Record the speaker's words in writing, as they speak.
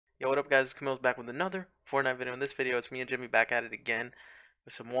Yo, what up guys, Camille's back with another Fortnite video. In this video, it's me and Jimmy back at it again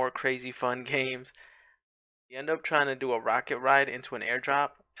with some more crazy fun games. We end up trying to do a rocket ride into an airdrop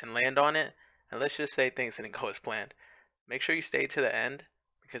and land on it, and let's just say things didn't go as planned. Make sure you stay to the end,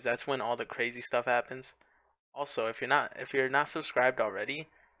 because that's when all the crazy stuff happens. Also, if you're not subscribed already,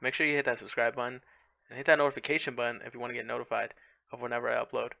 make sure you hit that subscribe button and hit that notification button if you want to get notified of whenever I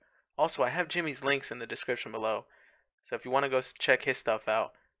upload. Also, I have Jimmy's links in the description below, so if you want to go check his stuff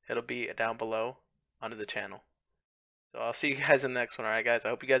out, it'll be down below under the channel. So I'll see you guys in the next one. Alright guys, I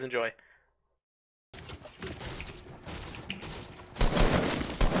hope you guys enjoy.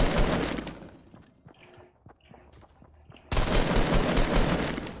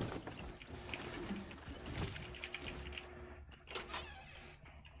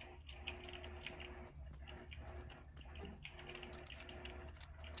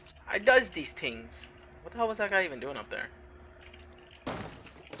 I does these things. What the hell was that guy even doing up there?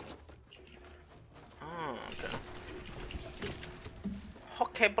 Oh, okay.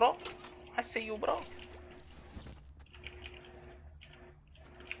 Okay, bro. I see you, bro. Let's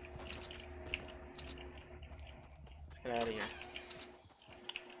get out of here.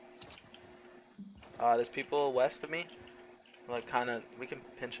 There's people west of me. Like, we can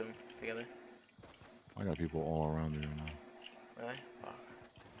pinch them together. I got people all around me right now. Really? Fuck.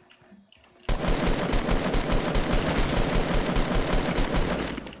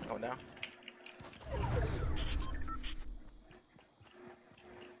 Going down.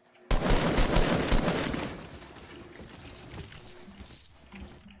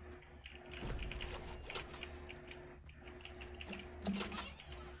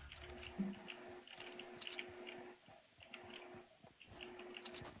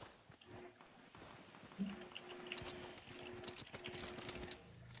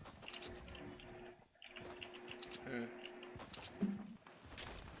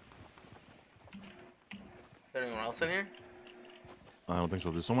 Is there anyone else in here? I don't think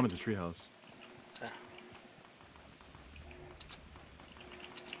so. There's someone at the treehouse. Yeah.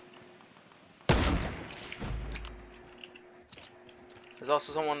 There's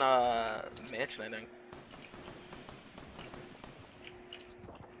also someone mansion, I think.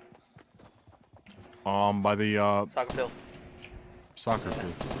 By the Soccer field. soccer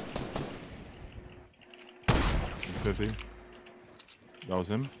field. 50. That was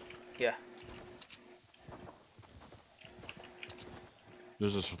him? Yeah.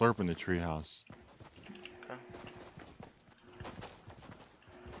 There's a slurp in the treehouse. Okay.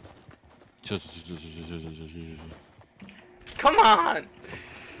 Come on!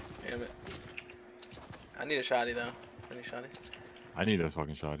 Damn it. I need a shotty though. Any shotties? I need a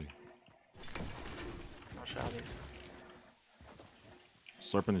fucking shotty. No shotties.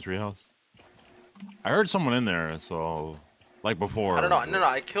 Slurp in the treehouse? I heard someone in there, so like before. I don't know. No,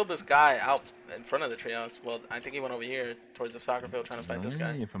 I killed this guy out in front of the treehouse. Well, I think he went over here towards the soccer field trying to fight this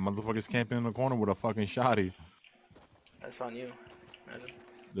guy. If a motherfucker's camping in the corner with a fucking shotty. That's on you. Imagine.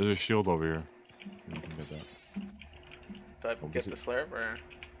 There's a shield over here. You can get that. Do I get the slurp or?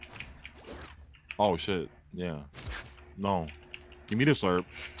 Oh shit. Yeah. No. Give me the slurp.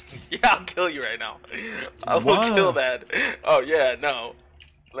 Yeah, I'll kill you right now. I will kill that. Oh yeah, no.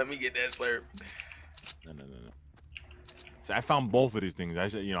 Let me get that slurp. No. See, I found both of these things. I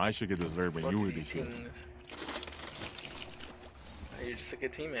should get the slurp, but you would be shit. You're just a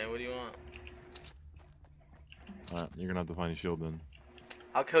good teammate. What do you want? Alright, you're gonna have to find a shield then.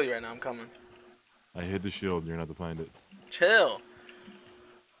 I'll kill you right now. I'm coming. I hid the shield. You're gonna have to find it. Chill.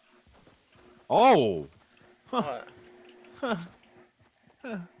 Oh. What?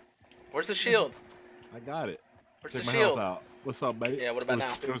 Where's the shield? I got it. Where's Check the my shield? health out. What's up, baby? Yeah, what about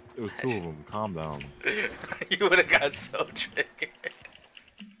now? It was two of them. Calm down. You would have got so triggered.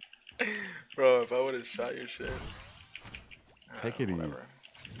 Bro, if I would have shot your shit. Take it easy.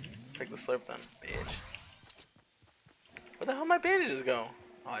 Take the slurp then, bitch. Where the hell my bandages go?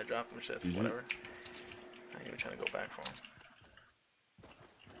 Oh, I dropped them shit. Whatever. I ain't even trying to go back for them.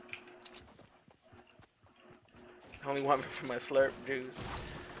 I only want me for my slurp juice.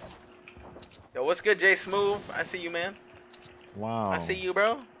 Yo, what's good, Jay Smooth? I see you, man. Wow. I see you,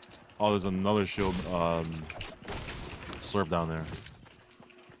 bro. Oh, there's another shield slurp down there.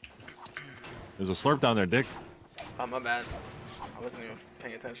 There's a slurp down there, Dick. Oh, my bad. I wasn't even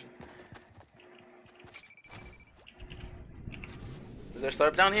paying attention. Is there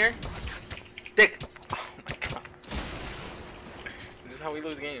slurp down here? Dick! Oh my god. This is how we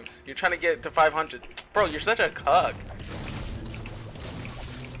lose games. You're trying to get to 500. Bro, you're such a cuck.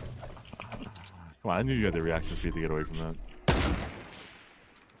 Come on, I knew you had the reaction speed to get away from that.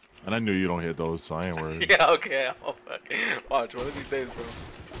 And I knew you don't hit those, so I ain't worried. Yeah, okay. Oh, fuck. Watch, one of these days, bro.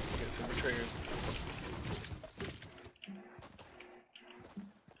 super triggered.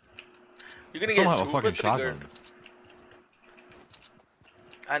 You're gonna get Somehow a super fucking triggered. shotgun.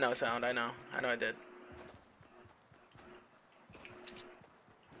 I know sound. I know I did.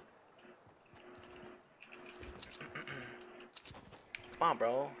 Come on,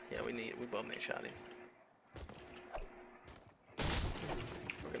 bro. Yeah, we both need shotties.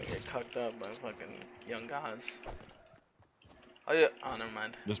 We're gonna get cucked up by fucking young gods. Oh yeah. Oh, never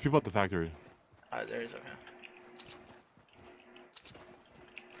mind. There's people at the factory. Alright, there is, okay.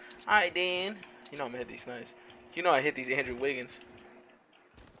 Alright, Dan. You know I'm gonna hit these snipes. You know I hit these Andrew Wiggins.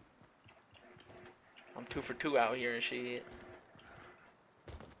 I'm 2 for 2 out here and shit.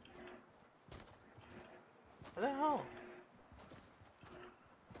 What the hell?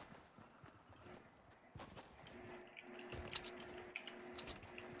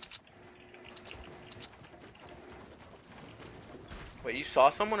 Wait, you saw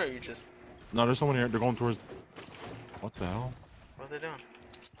someone or you just... No, there's someone here. They're going towards... What the hell? What are they doing?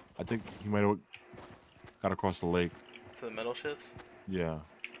 I think he might have got across the lake. To the middle shits? Yeah.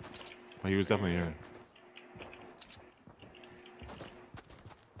 But he was definitely here.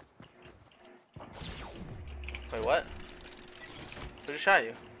 Wait, what? Who just shot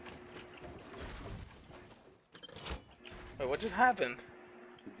you? Wait, what just happened?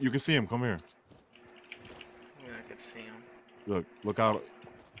 You can see him. Come here. I mean, I could see him. Look out.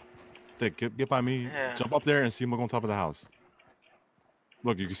 Thick, get by me. Yeah. Jump up there and see him look on top of the house.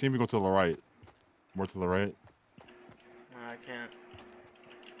 Look, you can see him go to the right. More to the right. No, I can't.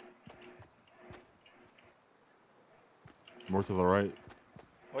 More to the right.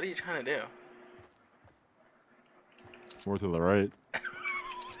 What are you trying to do? More to the right.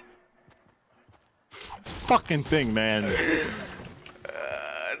 This fucking thing, man.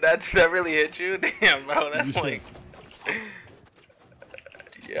 That really hit you? Damn, bro, that's like...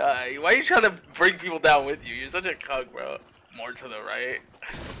 Yeah, why are you trying to bring people down with you? You're such a cuck, bro. More to the right.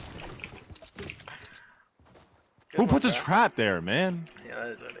 Who puts a trap there, man? Yeah, that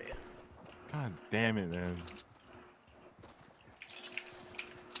is what it is. God damn it, man.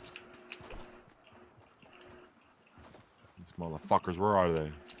 These motherfuckers, where are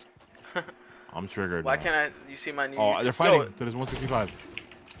they? I'm triggered. Why now. can't I? You see my new... Oh, they're fighting. There's 165.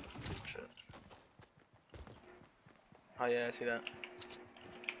 Shit. Oh yeah, I see that.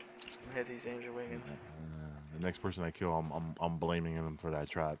 I hit these Andrew Wiggins. The next person I kill, I'm blaming him for that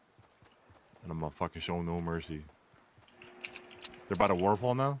trap, and I'm gonna fucking show him no mercy. They're by the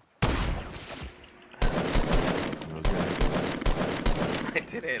waterfall now. I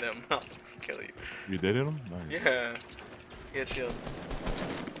did hit him. I'll kill you. You did hit him? Nice. Yeah. Get shield.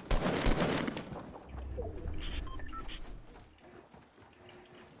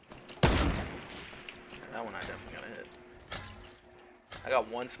 That one I definitely gotta hit. I got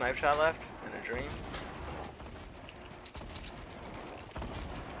one snipe shot left and a dream.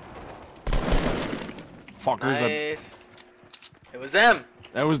 Fuckers. Nice. It was them.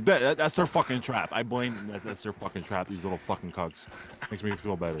 That was that's their fucking trap. I blame that's their fucking trap. These little fucking cucks. Makes me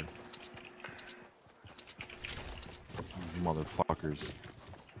feel better. Motherfuckers.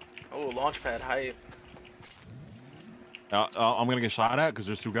 Oh, launchpad hype. I'm gonna get shot at because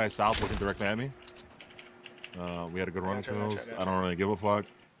there's two guys south looking directly at me. We had a good run into those. I don't really give a fuck.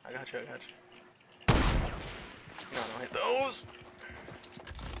 I got you. No, don't hit those.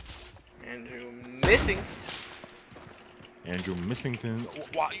 Andrew missing. Andrew Missington.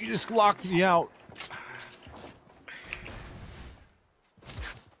 Wow, you just locked me out. I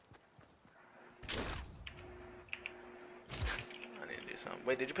need to do something.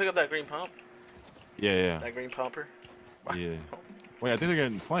 Wait, did you pick up that green pump? Yeah. That green pumper? Yeah. Wait, I think they're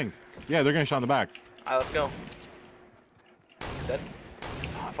getting flanked. Yeah, they're getting shot in the back. Alright, let's go. Dead?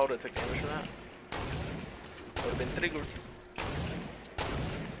 Oh, I thought I took damage for that. Would have been triggered.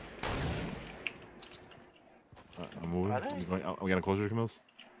 I'm moving. I'm getting closer to Camille's.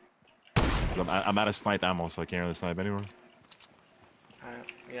 I'm out of snipe ammo, so I can't really snipe anywhere.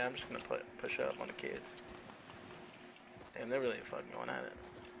 Alright, yeah, I'm just gonna push up on the kids. Damn, they're really fucking going at it.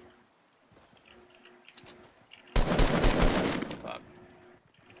 Fuck.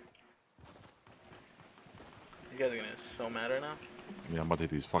 These guys are gonna get so mad right now. Yeah, I'm about to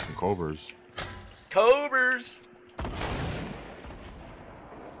hit these fucking cobras. Cobras!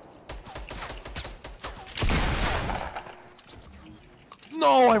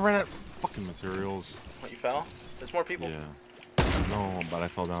 No, I ran out of fucking materials. What, you fell? There's more people. Yeah. No, but I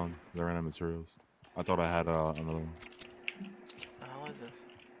fell down. They ran out of materials. I thought I had another one. What the hell is this?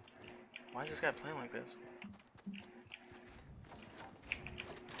 Why is this guy playing like this?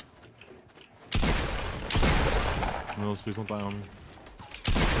 No, please don't die on me.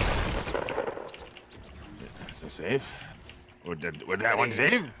 was safe. Would that one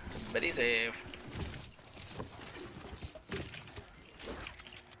save? Very safe.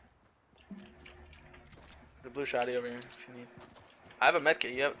 The blue shotty over here if you need. I have a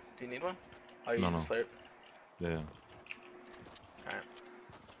medkit. Yep. Do you need one? Oh, you No, use a slurp. Yeah. Alright.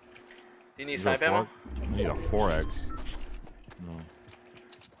 Do you need snipe ammo? I need a 4x. No.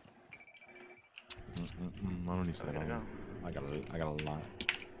 I don't need snipe ammo. I got a lot.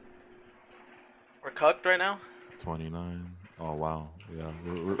 We're cucked right now? 29. Oh wow. Yeah.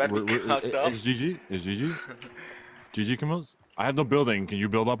 We're cucked up. It's GG. It's GG. GG Camille. I have no building. Can you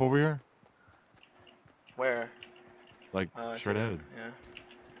build up over here? Where? Like straight ahead. Yeah.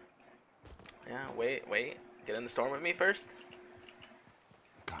 Yeah, wait. Get in the storm with me first.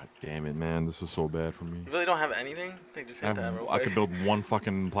 God damn it, man. This is so bad for me. You really don't have anything? They just hit that real quick. I could build one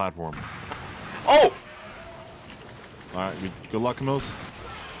fucking platform. Oh! Alright, good luck, Camille.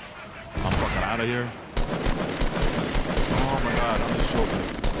 I'm fucking out of here. Oh my god, I'm just choking.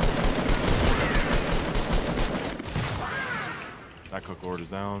 That cook order's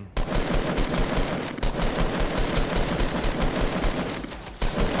down.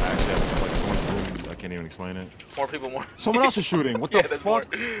 I can't even explain it. More people, more. Someone else is shooting. What the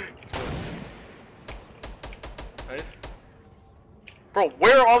fuck? Nice. Bro,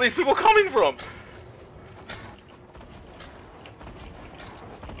 where are all these people coming from?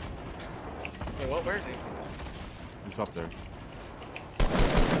 Wait, what? Where is he? He's up there.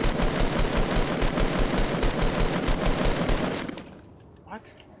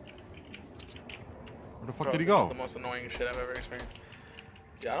 What? Where the fuck Bro, did he go? This is the most annoying shit I've ever experienced.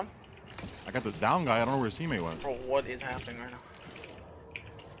 You got him? I got this down guy. I don't know where his teammate went. Bro, what is happening right now?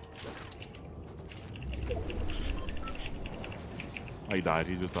 Oh, he died.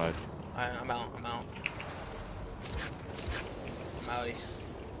 He just died. I'm out. I'm outie.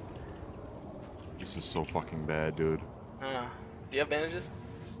 This is so fucking bad, dude. Do you have bandages?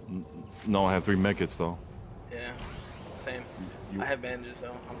 No, I have 3 medkits though. Yeah, same. I have bandages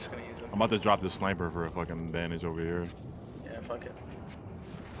though. I'm just gonna use them. I'm about to drop this sniper for a fucking bandage over here. Yeah, fuck it.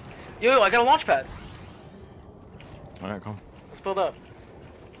 Yo, I got a launch pad. Alright, come. Let's build up.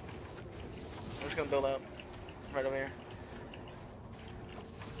 I'm just gonna build up. Right over here.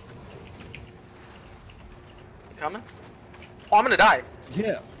 You coming? Oh, I'm gonna die.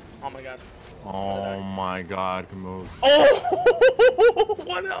 Yeah. Oh my god. Oh my god, Camille. Oh!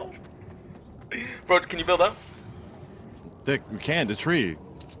 What else? Bro, can you build up? Dick, we can. The tree.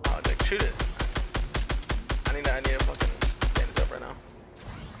 Oh, Dick, shoot it. I need a fucking bandage up right now.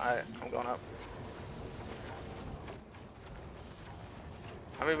 Alright, I'm going up.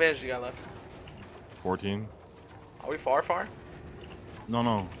 How many bandages you got left? 14. Are we far?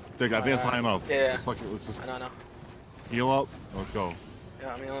 No. Dick, I think it's high enough. Yeah. Let's just I know. heal up. Let's go.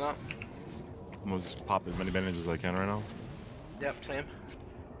 Yeah, I'm healing up. I'm gonna just pop as many bandages as I can right now. Yep, same.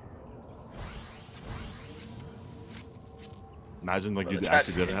 Imagine like Bro, you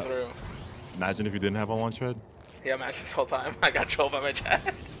actually didn't have. Through. Imagine if you didn't have a launch pad. Yeah, imagine this whole time. I got trolled by my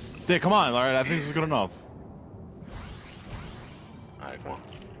chat. Dick, come on, alright, I think this is good enough. Alright, come on.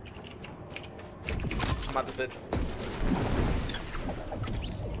 I'm out this bitch.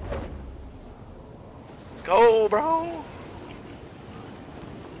 Let's go, bro!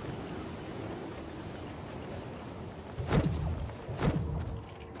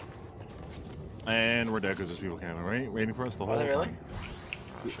 And we're dead because there's people camping, right? Waiting for us the whole Are they really? time.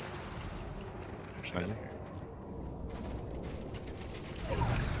 Oh, shit. Imagine.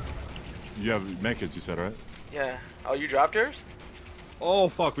 You have medkits, you said, right? Yeah. Oh, you dropped yours? Oh,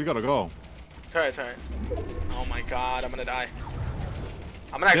 fuck, we gotta go. It's alright. Oh my god, I'm gonna die.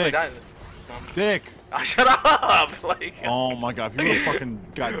 I'm gonna actually die. Dick! Oh, shut up! Like. Oh my god, if you would've fucking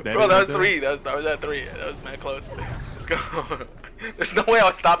got dead. Bro, that was 3. That was at 3. That was mad close. Let's go. There's no way I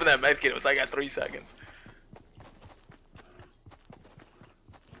was stopping that medkit. It was like at 3 seconds.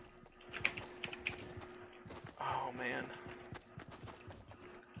 Oh man.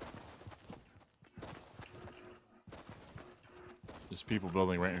 There's people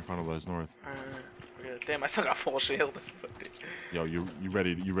building right in front of us north. Damn, I still got full shield. This is so deep. Yo, you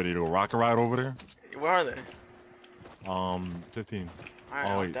ready to go rocket ride over there? Where are they? 15. Alright,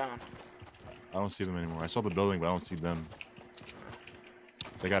 oh, I'm down. I don't see them anymore. I saw the building, but I don't see them.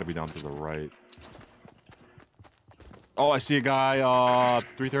 They gotta be down to the right. Oh, I see a guy,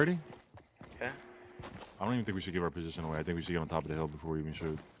 330. Okay. I don't even think we should give our position away. I think we should get on top of the hill before we even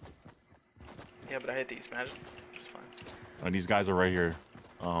shoot. Yeah, but I hit these, imagine. It's fine. And these guys are right here.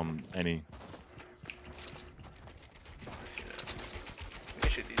 Any. I see that. Let me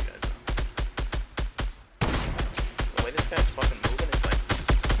shoot these guys though. The way this guy's fucking moving is like...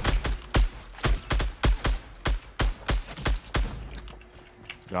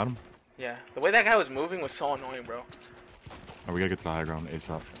 Got him? Yeah. The way that guy was moving was so annoying, bro. Oh, we gotta get to the high ground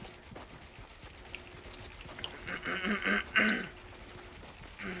ASAP.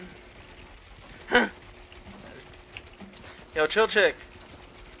 Yo, chill chick.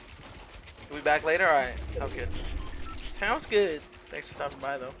 We'll be back later? Alright. Sounds good. Sounds good. Thanks for stopping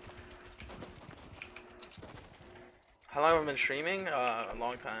by, though. How long have I been streaming? A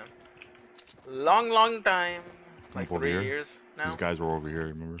long time. Long time. Like over 3 here. years now. These guys were over here,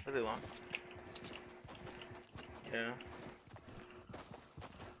 remember? Really long. Yeah.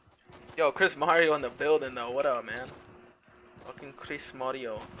 Yo, Chris Mario in the building, though. What up, man? Fucking Chris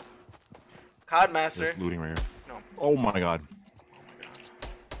Mario. Codmaster. There's looting right here. No. Oh my god.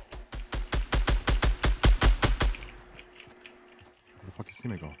 Where the fuck is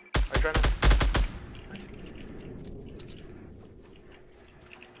teammate go? Are you trying to? Nice.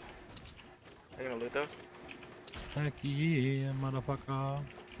 Are you gonna loot those? Heck yeah, motherfucker.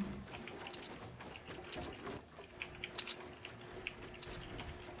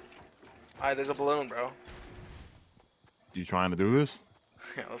 Alright, there's a balloon, bro. You trying to do this?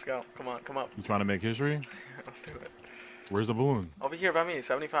 Yeah, let's go. Come on, come up. You trying to make history? Let's do it. Where's the balloon? Over here by me,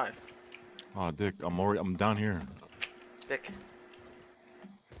 75. Oh, Dick, I'm down here. Dick.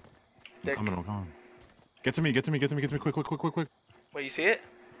 I'm coming. Get to me, quick. Wait, you see it?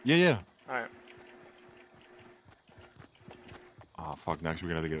 Yeah. Alright. Ah, fuck, next we're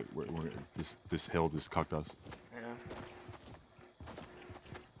gonna have to get, this hill just cucked us. Yeah.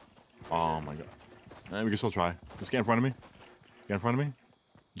 Oh my god. We can still try. Just get in front of me.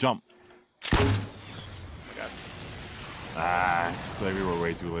 Jump. Oh my god. Ah, it's like we were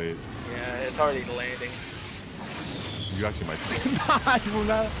way too late. Yeah, it's already landing. You actually might die from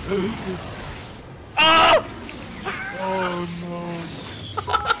that. Oh! Oh no.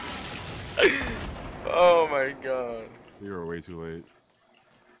 Oh my god. We were way too late.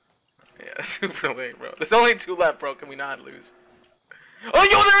 Yeah, super late, bro. There's only 2 left, bro. Can we not lose? Oh,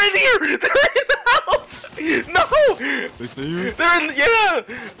 yo, they're in here! They're in the house! No! They see you? They're in, yeah!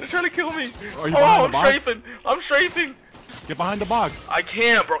 They're trying to kill me. Are you behind the box? I'm strafing. Get behind the box. I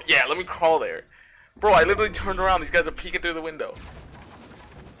can't, bro. Yeah, let me crawl there. Bro, I literally turned around. These guys are peeking through the window.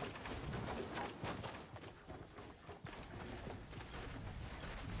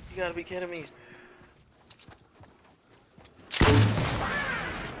 You gotta be kidding me.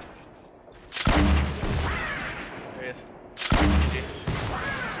 There he is. GG.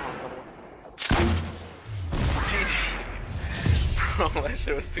 Bro, that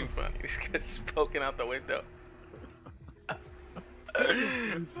shit was too funny. These guys just poking out the window.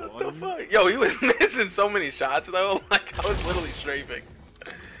 What the fuck? Yo, he was missing so many shots though. Like, I was literally strafing.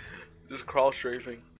 Just crawl strafing.